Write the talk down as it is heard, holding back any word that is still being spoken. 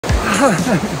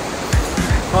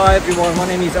Hi everyone, my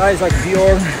name is Isaac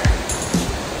Bjorn,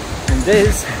 and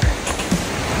this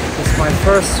is my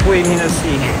first swim in the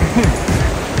sea.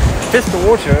 Just the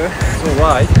water is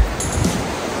alright,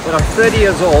 but I'm 30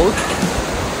 years old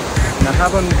and I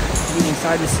haven't been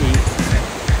inside the sea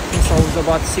since I was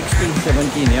about 16,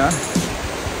 17, yeah?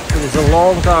 So it's a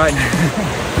long time.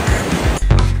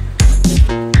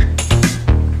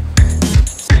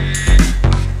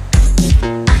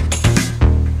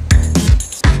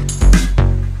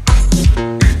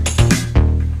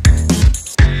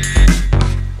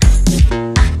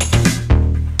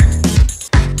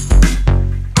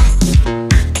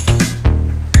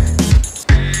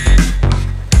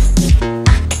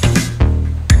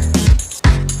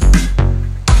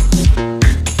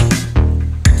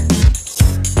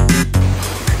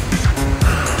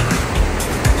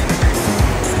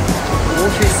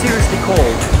 Seriously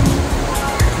cold.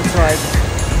 It's like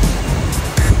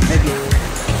maybe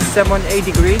 7-8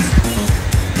 degrees,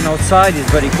 and outside is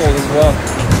very cold as well.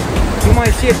 You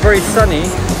might see it very sunny,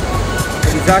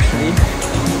 but it's actually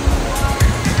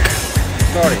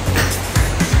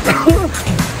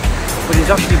but it's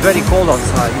actually very cold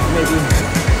outside. It's maybe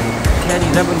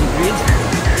 10-11 degrees.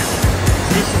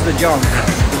 This is the junk.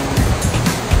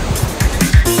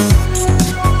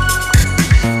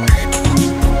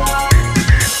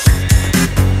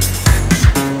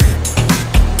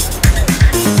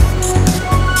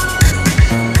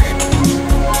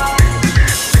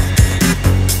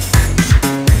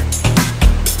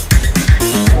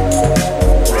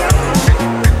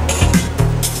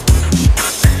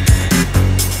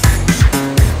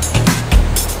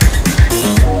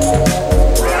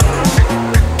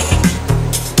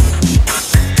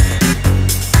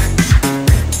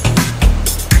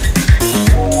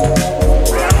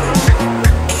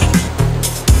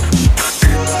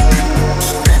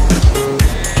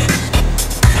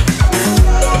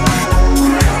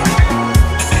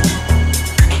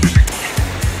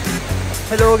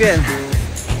 Hello again,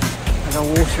 and the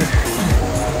water.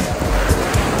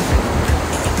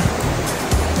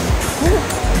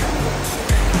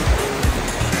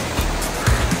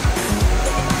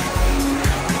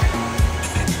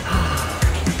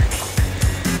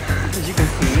 As you can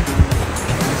see,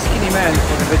 I'm a skinny man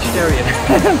for a vegetarian.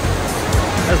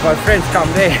 As my friends come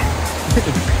there.